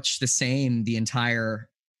pretty much the same the entire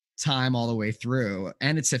time all the way through,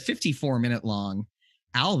 and it's a 54-minute long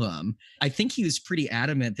album. I think he was pretty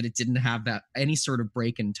adamant that it didn't have that any sort of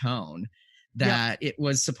break in tone. That it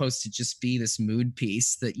was supposed to just be this mood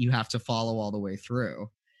piece that you have to follow all the way through.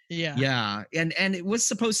 Yeah. Yeah, and it was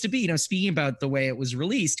supposed to be, speaking about the way it was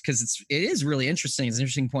released, because it is really interesting. It's an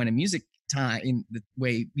interesting point in music time, in the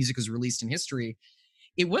way music was released in history.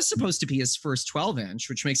 It was supposed to be his first 12-inch,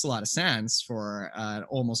 which makes a lot of sense for an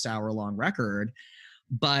almost hour-long record.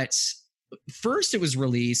 But first, it was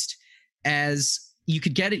released as you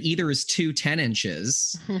could get it either as two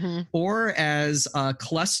 10-inches or as a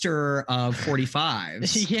cluster of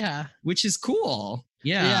 45s. Yeah. Which is cool.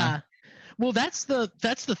 Yeah. Well, that's the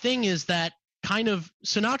thing, is that kind of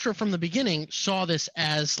Sinatra from the beginning saw this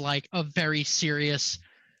as like a very serious,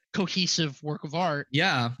 cohesive work of art.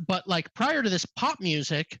 Yeah. But like prior to this, pop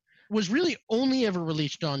music was really only ever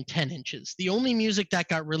released on 10 inches. The only music that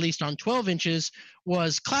got released on 12 inches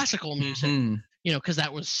was classical music, Mhm. because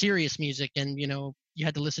that was serious music, and you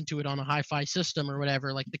had to listen to it on a hi-fi system or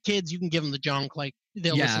whatever. Like the kids, you can give them the junk, like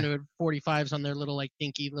they'll listen to it 45s on their little like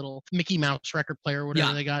dinky little Mickey Mouse record player or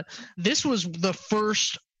whatever they got. This was the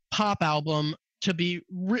first pop album to be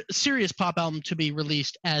serious pop album to be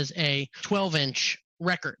released as a 12-inch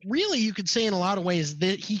record. Really, you could say in a lot of ways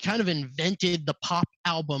that he kind of invented the pop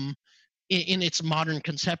album in its modern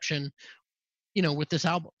conception, with this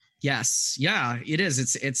album. Yes. Yeah, it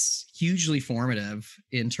is. It's hugely formative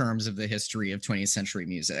in terms of the history of 20th century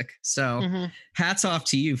music. So hats off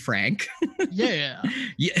to you, Frank. Yeah.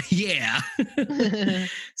 Yeah.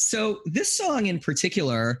 So this song in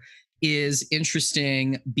particular is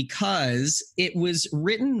interesting because it was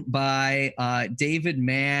written by David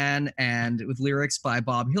Mann and with lyrics by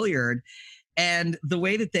Bob Hilliard. And the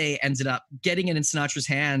way that they ended up getting it in Sinatra's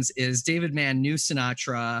hands is David Mann knew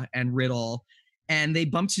Sinatra and Riddle, and they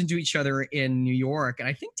bumped into each other in New York. And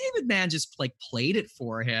I think David Mann just like played it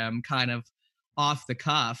for him kind of off the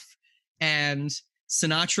cuff. And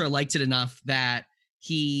Sinatra liked it enough that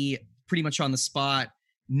he pretty much on the spot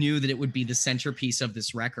knew that it would be the centerpiece of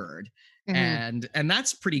this record. And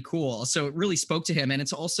that's pretty cool. So it really spoke to him. And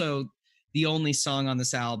it's also the only song on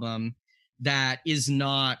this album that is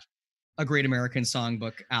not a Great American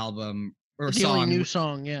Songbook album or the song. only new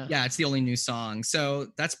song. Yeah. Yeah, it's the only new song.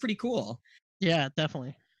 So that's pretty cool. Yeah,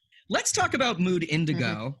 definitely. Let's talk about Mood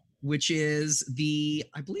Indigo, which is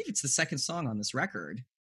I believe it's the second song on this record.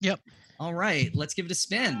 Yep. All right, let's give it a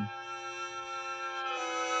spin.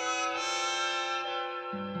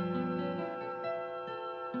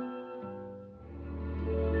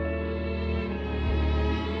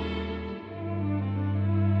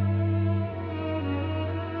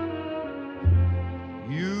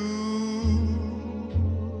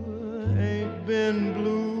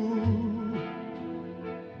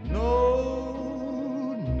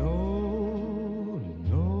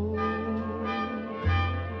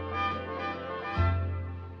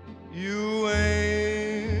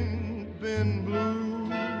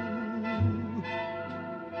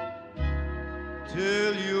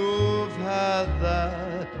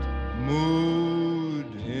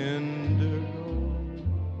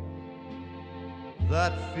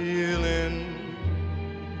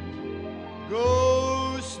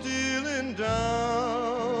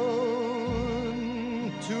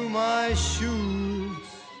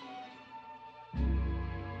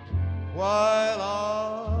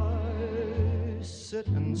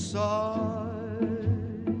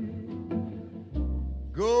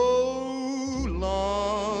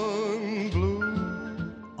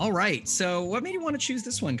 So what made you want to choose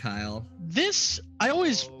this one, Kyle? I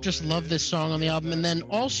always just love this song on the album. And then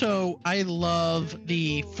also I love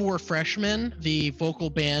the Four Freshmen, the vocal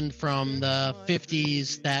band from the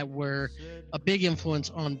 50s that were a big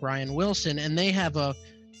influence on Brian Wilson. And they have a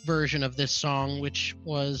version of this song, which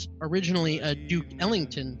was originally a Duke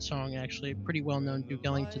Ellington song, actually a pretty well-known Duke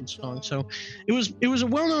Ellington song. So it was a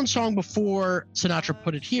well-known song before Sinatra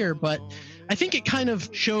put it here, but I think it kind of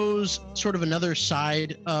shows sort of another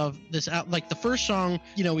side of this out. Like the first song,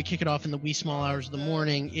 we kick it off in the wee small hours of the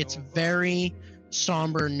morning. It's very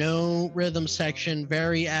somber, no rhythm section,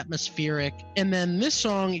 very atmospheric. And then this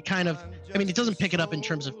song, it kind of, I mean, it doesn't pick it up in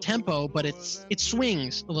terms of tempo, but it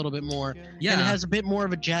swings a little bit more. Yeah. And it has a bit more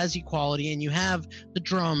of a jazzy quality. And you have the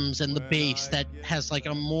drums and the bass that has like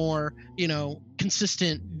a more, you know,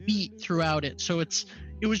 consistent beat throughout it. So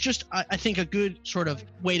it was just, I think, a good sort of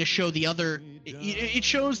way to show the other. It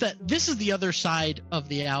shows that this is the other side of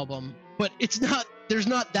the album, but there's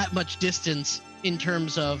not that much distance in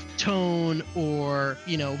terms of tone or,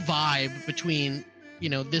 you know, vibe between, you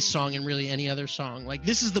know, this song and really any other song. Like,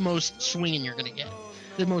 this is the most swinging you're gonna get,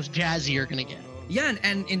 the most jazzy you're gonna get. Yeah,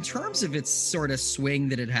 and in terms of its sort of swing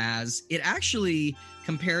that it has, it actually,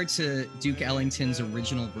 compared to Duke Ellington's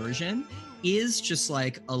original version, is just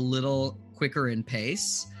like a little quicker in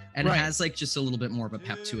pace, and Right. it has like just a little bit more of a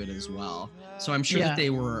pep to it as well. So I'm sure that they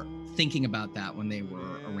were thinking about that when they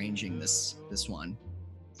were arranging this one.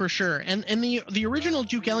 For sure. And the original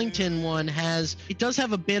Duke Ellington one does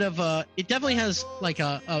have a bit of it definitely has like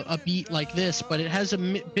a beat like this, but it has a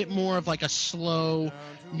bit more of like a slow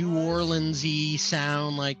New Orleans-y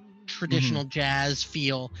sound, like traditional jazz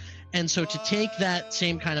feel. And so to take that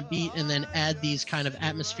same kind of beat and then add these kind of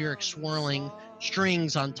atmospheric swirling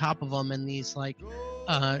strings on top of them, and these like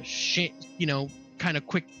you know, kind of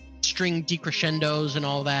quick string decrescendos and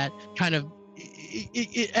all that, kind of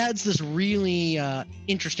it adds this really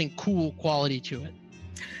interesting, cool quality to it.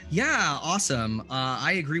 Yeah, awesome.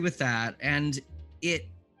 I agree with that. And it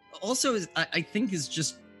also is, I think, is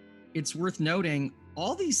just, it's worth noting,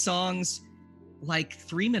 all these songs like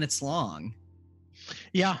 3 minutes long.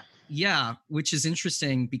 Yeah, which is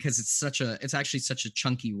interesting because it's actually such a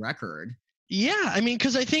chunky record. Yeah, I mean,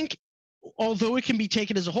 because I think although it can be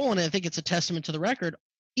taken as a whole, and I think it's a testament to the record,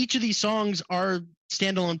 each of these songs are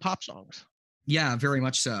standalone pop songs. Yeah, very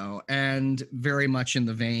much so. And very much in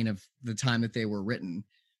the vein of the time that they were written,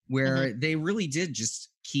 where they really did just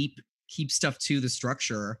keep stuff to the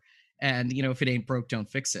structure. And, you know, if it ain't broke, don't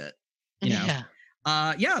fix it. You know?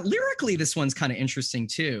 Yeah. Lyrically, this one's kind of interesting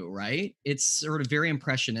too, right? It's sort of very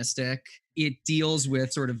impressionistic. It deals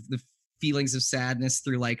with sort of the feelings of sadness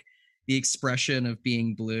through like the expression of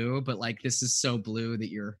being blue, but like this is so blue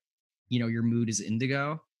that your mood is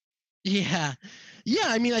indigo. Yeah.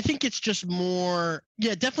 I mean, I think it's just more,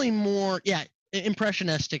 definitely more,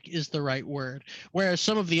 impressionistic is the right word. Whereas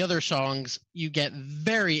some of the other songs, you get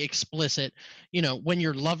very explicit, you know, when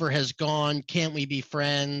your lover has gone, can't we be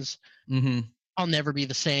friends? I'll never be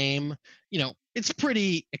the same. You know, it's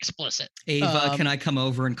pretty explicit. Ava, can I come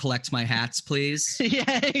over and collect my hats, please? Yeah,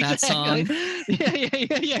 exactly. That song.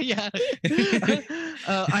 Yeah.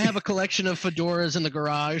 I have a collection of fedoras in the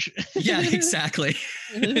garage. Yeah, exactly.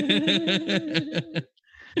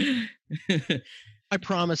 I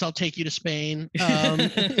promise I'll take you to Spain. Yeah.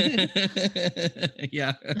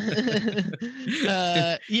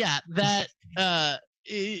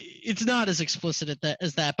 It's not as explicit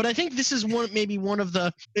as that, but I think this is it would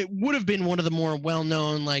have been one of the more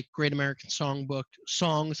well-known like Great American Songbook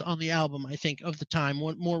songs on the album, I think, of the time,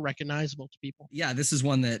 one more recognizable to people. Yeah, this is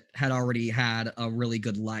one that had already had a really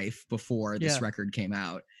good life before this record came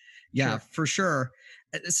out. Yeah, sure. For sure.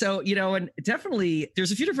 So, you know, and definitely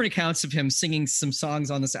there's a few different accounts of him singing some songs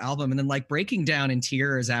on this album and then like breaking down in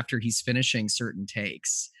tears after he's finishing certain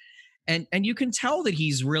takes. And you can tell that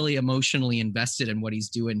he's really emotionally invested in what he's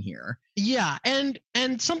doing here. Yeah, and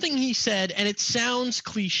something he said, and it sounds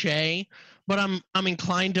cliche, but I'm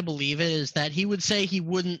inclined to believe it, is that he would say he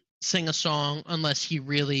wouldn't sing a song unless he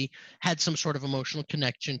really had some sort of emotional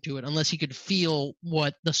connection to it, unless he could feel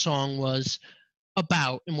what the song was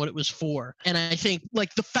about and what it was for. And I think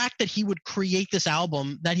like the fact that he would create this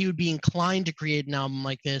album, that he would be inclined to create an album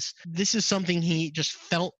like this is something he just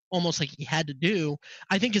felt almost like he had to do,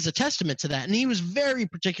 I think is a testament to that. And he was very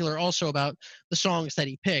particular also about the songs that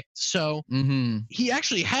he picked. So he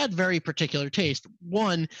actually had very particular taste.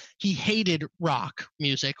 One, he hated rock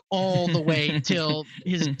music all the way till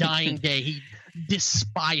his dying day. He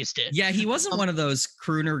despised it. Yeah, he wasn't one of those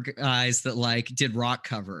crooner guys that like did rock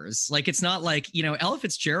covers. Like it's not like, you know, Ella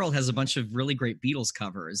Fitzgerald has a bunch of really great Beatles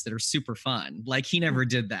covers that are super fun. Like he never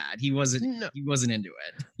did that. He wasn't into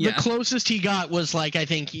it. Yeah. The closest he got was like, I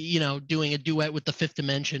think, you know, doing a duet with the Fifth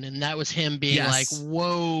Dimension, and that was him being like,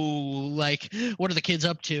 whoa, like what are the kids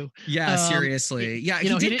up to? Yeah, seriously. Yeah,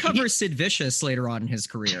 he did cover Sid Vicious later on in his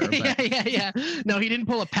career. But... yeah. No, he didn't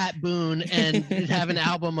pull a Pat Boone and have an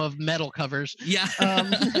album of metal covers. Yeah.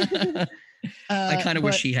 I kind of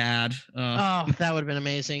wish he had. Oh, that would have been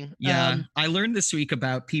amazing. Yeah. I learned this week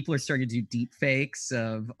about people are starting to do deep fakes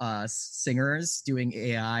of singers doing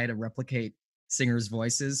AI to replicate singers'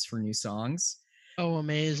 voices for new songs. Oh,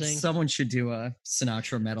 amazing. Someone should do a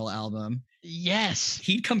Sinatra metal album. Yes.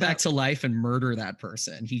 He'd come back to life and murder that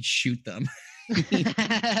person. He'd shoot them.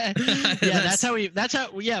 Yeah, that's how we thought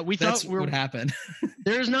That's what happened.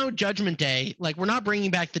 There's no judgment day. Like, we're not bringing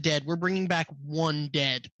back the dead. We're bringing back one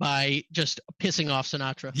dead by just pissing off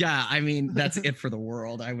Sinatra. Yeah, I mean, that's it for the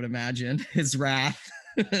world, I would imagine. His wrath.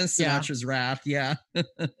 Sinatra's wrath. Yeah.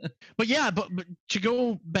 But to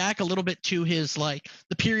go back a little bit to his, like,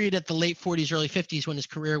 the period at the late 40s, early 50s when his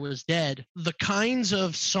career was dead, the kinds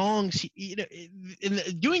of songs, in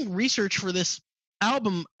doing research for this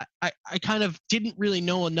album, I kind of didn't really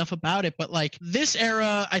know enough about it, but like this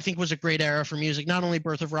era I think was a great era for music. Not only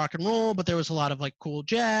birth of rock and roll, but there was a lot of like cool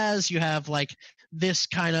jazz. You have like this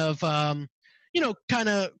kind of kind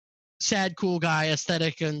of sad cool guy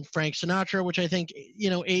aesthetic and Frank Sinatra, which I think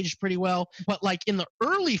aged pretty well. But like in the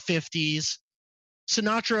early 50s,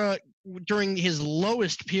 Sinatra, during his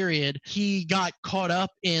lowest period, he got caught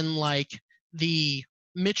up in like the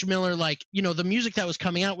Mitch Miller, like, the music that was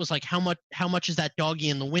coming out was like, how much is that doggy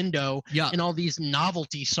in the window? Yeah. And all these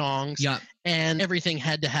novelty songs. Yeah. And everything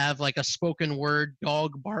had to have like a spoken word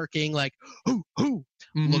dog barking, like, hoo,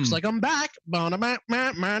 looks like I'm back. Like,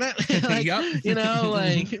 Yep.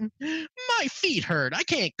 Like, my feet hurt. I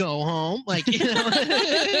can't go home. Like,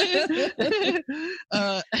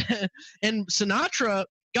 and Sinatra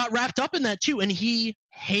got wrapped up in that too. And he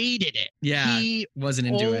hated it. Yeah. He wasn't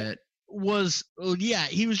into it.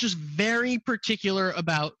 He was just very particular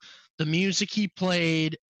about the music he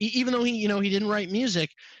played. Even though he didn't write music,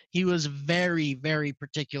 he was very, very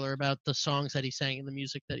particular about the songs that he sang and the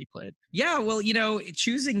music that he played. Yeah, well,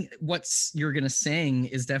 choosing what you're going to sing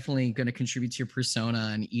is definitely going to contribute to your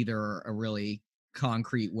persona in either a really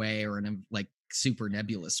concrete way or in a like super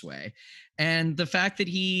nebulous way. And the fact that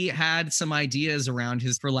he had some ideas around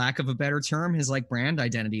his, for lack of a better term, his like brand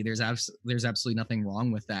identity, there's absolutely nothing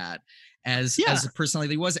wrong with that as a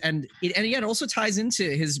personality he was. And it also ties into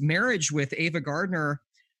his marriage with Ava Gardner.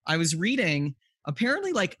 I was reading,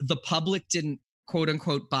 apparently like the public didn't quote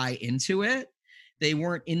unquote buy into it. They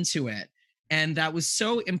weren't into it. And that was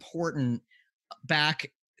so important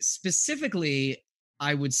back specifically,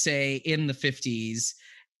 I would say in the 50s,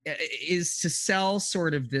 is to sell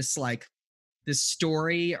sort of this like this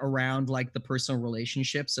story around like the personal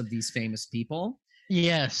relationships of these famous people.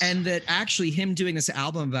 Yes. And that actually him doing this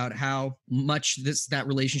album about how much that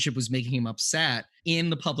relationship was making him upset in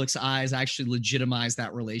the public's eyes actually legitimized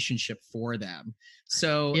that relationship for them.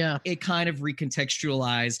 So it kind of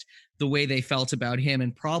recontextualized the way they felt about him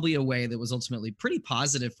in probably a way that was ultimately pretty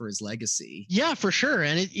positive for his legacy. Yeah, for sure.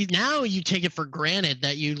 And now you take it for granted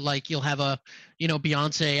that you'll have a,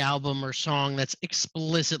 Beyonce album or song that's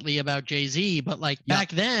explicitly about Jay-Z. But like back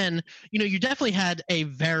then, you definitely had a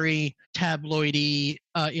very tabloidy,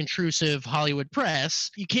 intrusive Hollywood press.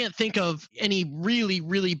 You can't think of any really,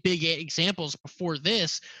 really big examples before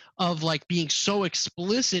this of like being so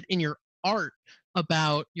explicit in your art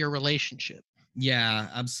about your relationship. Yeah,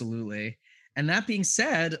 absolutely. And that being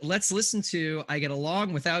said, let's listen to I Get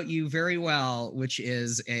Along Without You Very Well, which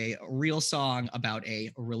is a real song about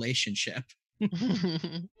a relationship.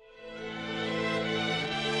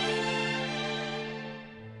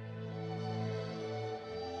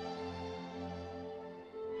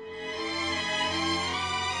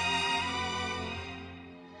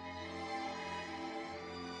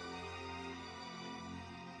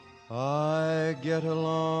 I get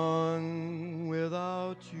along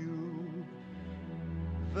without you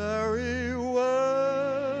very well.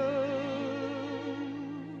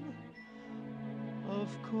 Of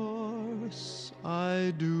course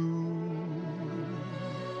I do.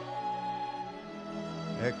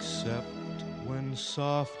 Except when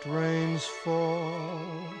soft rains fall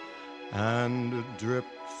and drip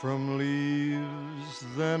from leaves,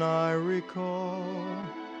 then I recall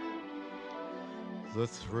the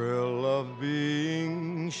thrill of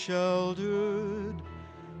being sheltered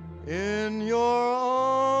in your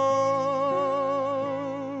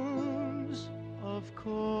arms. Of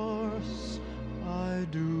course I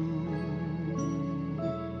do.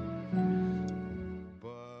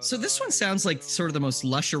 So this one sounds like sort of the most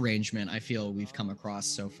lush arrangement I feel we've come across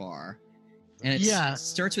so far. And it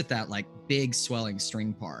starts with that like big swelling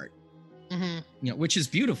string part. Mm-hmm. Which is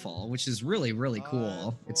beautiful, which is really, really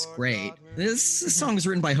cool. It's great. This song is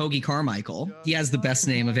written by Hoagy Carmichael. He has the best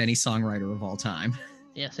name of any songwriter of all time.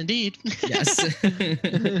 Yes, indeed. Yes.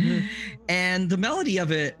 And the melody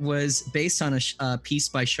of it was based on a piece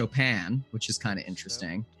by Chopin, which is kind of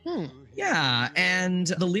interesting. Yeah, and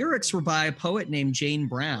the lyrics were by a poet named Jane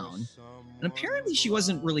Brown. And apparently she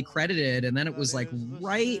wasn't really credited, and then it was like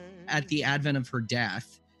right at the advent of her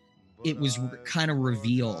death, it was kind of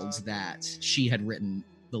revealed that she had written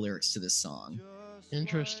the lyrics to this song.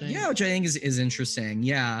 Interesting. Yeah, which I think is interesting.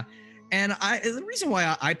 Yeah. And the reason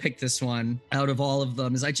why I picked this one out of all of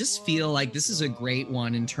them is I just feel like this is a great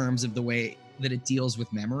one in terms of the way that it deals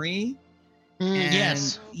with memory. And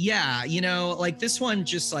yes. yeah, like this one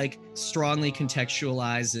just like strongly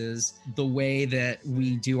contextualizes the way that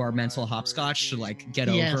we do our mental hopscotch to like get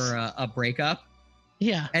over a breakup.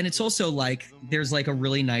 Yeah. And it's also like there's like a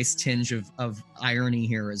really nice tinge of irony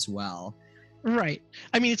here as well. Right.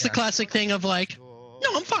 I mean, it's the classic thing of like,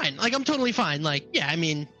 no, I'm fine. Like, I'm totally fine. Like, yeah, I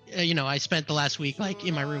mean, I spent the last week like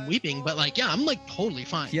in my room weeping, but like, yeah, I'm like totally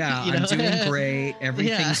fine. Yeah, I'm doing great.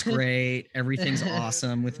 Everything's great. Everything's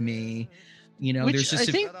awesome with me. There's just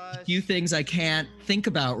a few things I can't think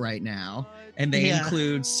about right now. And they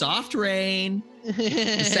include soft rain,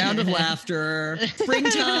 the sound of laughter,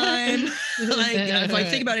 springtime. Like, if I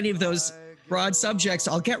think about any of those broad subjects,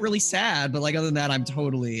 I'll get really sad. But like, other than that, I'm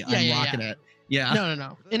rocking it. Yeah.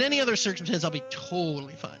 No. In any other circumstance, I'll be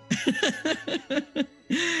totally fine.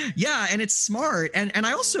 Yeah, and it's smart. And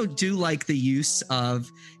I also do like the use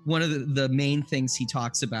of one of the main things he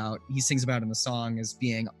sings about in the song as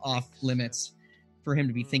being off limits for him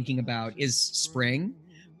to be thinking about is spring.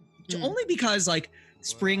 Only because like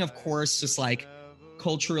spring, of course, just like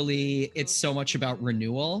culturally, it's so much about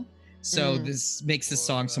renewal. So this makes this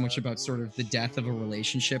song so much about sort of the death of a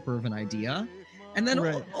relationship or of an idea. And then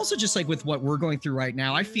also just like with what we're going through right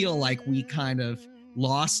now, I feel like we kind of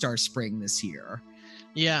lost our spring this year.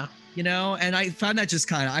 Yeah. And I found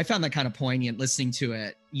that kind of poignant listening to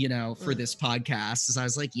it, for this podcast, as I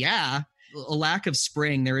was like, yeah, a lack of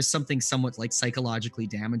spring, there is something somewhat like psychologically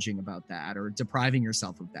damaging about that, or depriving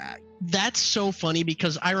yourself of that. That's so funny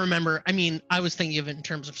because I remember, I mean, I was thinking of it in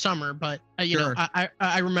terms of summer, but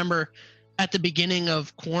I remember at the beginning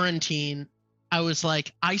of quarantine, I was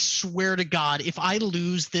like, I swear to God, if I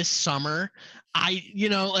lose this summer, I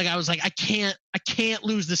was like, I can't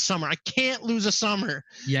lose this summer. I can't lose a summer.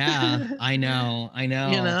 Yeah, I know.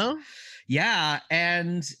 Yeah.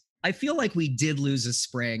 And I feel like we did lose a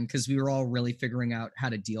spring because we were all really figuring out how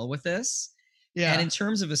to deal with this. Yeah. And in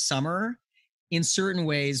terms of a summer, in certain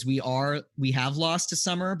ways we have lost a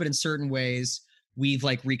summer, but in certain ways we've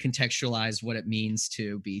like recontextualized what it means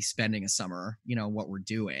to be spending a summer, what we're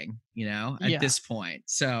doing, at this point.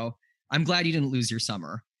 So I'm glad you didn't lose your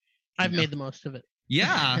summer. I've made the most of it.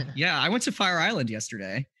 Yeah. I went to Fire Island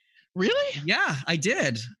yesterday. Really? Yeah, I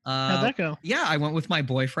did. How'd that go? Yeah, I went with my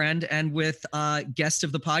boyfriend and with guest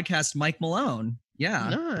of the podcast, Mike Malone. Yeah.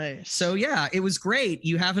 Nice. So yeah, it was great.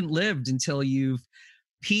 You haven't lived until you've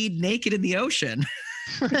peed naked in the ocean.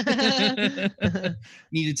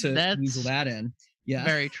 Needed to weasel that in. Yeah.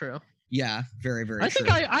 Very true. Yeah, very, very true. I think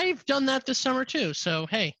I've done that this summer too. So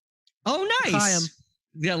hey. Oh, nice. L'chaim.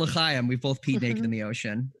 Yeah, l'chaim. We both peed naked in the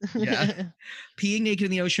ocean. Yeah. Peeing naked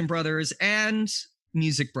in the ocean, brothers, and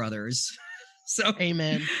music brothers. So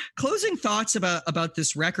amen. Closing thoughts about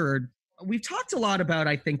this record. We've talked a lot about,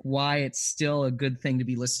 I think, why it's still a good thing to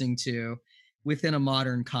be listening to within a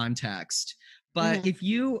modern context. But if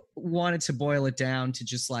you wanted to boil it down to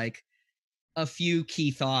just like a few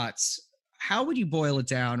key thoughts, how would you boil it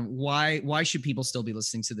down? Why should people still be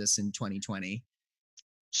listening to this in 2020?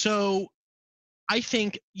 So I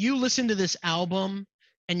think you listen to this album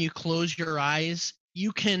and you close your eyes,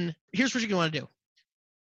 here's what you want to do.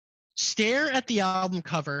 Stare at the album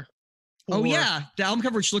cover. Oh yeah, the album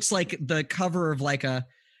cover, which looks like the cover of like a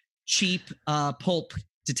cheap pulp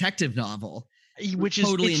detective novel. Which is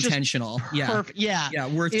totally intentional. Perfect. Yeah,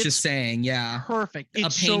 worth just saying. Yeah, perfect.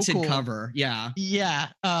 It's a painted so cool. cover. Yeah.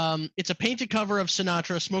 It's a painted cover of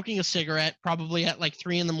Sinatra smoking a cigarette, probably at like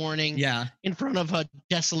 3 a.m. Yeah, in front of a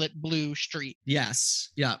desolate blue street. Yes.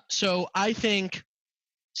 Yeah. So I think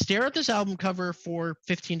stare at this album cover for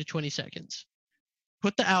 15 to 20 seconds.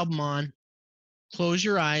 Put the album on, close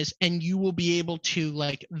your eyes, and you will be able to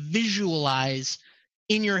like visualize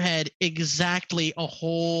in your head exactly a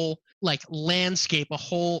whole like landscape, a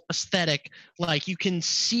whole aesthetic. Like you can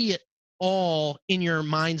see it all in your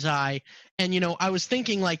mind's eye. And I was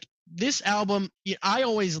thinking like this album, I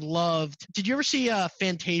always loved. Did you ever see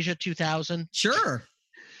Fantasia 2000? Sure.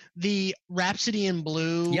 The Rhapsody in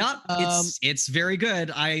Blue. Yeah, it's very good.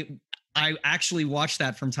 I actually watch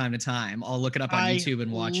that from time to time. I'll look it up on YouTube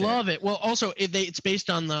and watch it. I love it. Well, also it's based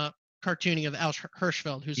on the cartooning of Al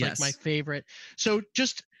Hirschfeld, who's like my favorite. So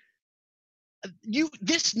just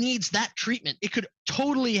this needs that treatment. It could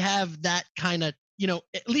totally have that kind of,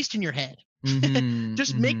 at least in your head.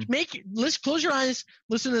 Just let's close your eyes,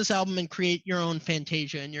 listen to this album, and create your own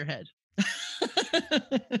Fantasia in your head.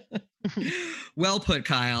 Well put,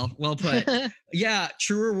 Kyle. Well put. Yeah,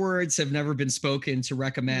 truer words have never been spoken to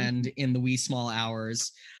recommend in the wee small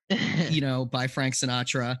hours, by Frank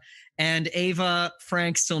Sinatra. And Ava,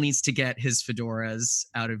 Frank still needs to get his fedoras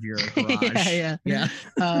out of your garage.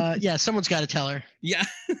 Yeah. Someone's got to tell her. Yeah.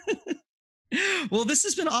 Well, this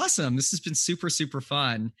has been awesome. This has been super, super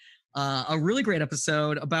fun. A really great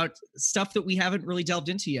episode about stuff that we haven't really delved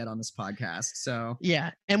into yet on this podcast. So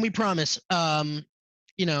yeah, and we promise,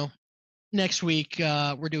 next week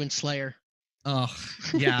we're doing Slayer. Oh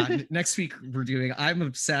yeah, next week I'm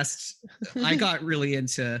obsessed. I got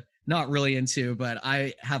not really into, but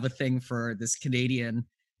I have a thing for this Canadian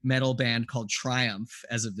metal band called Triumph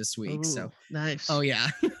as of this week. Ooh, so nice. Oh yeah.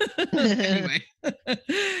 Anyway,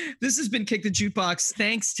 this has been Kick the Jukebox.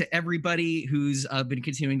 Thanks to everybody who's been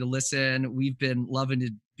continuing to listen. We've been loving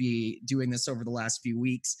to be doing this over the last few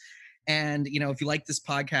weeks. And if you like this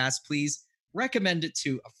podcast, please recommend it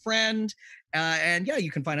to a friend. And yeah,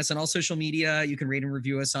 you can find us on all social media. You can rate and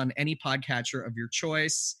review us on any podcatcher of your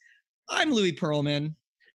choice. I'm Louis Pearlman.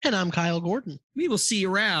 And I'm Kyle Gordon. We will see you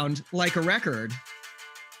around like a record.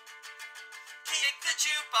 Kick the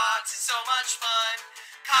Jukebox is so much fun.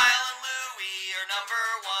 Kyle and Louie are number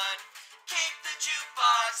one. Kick the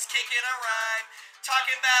Jukebox, kicking a rhyme.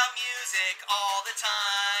 Talking about music all the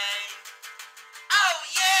time.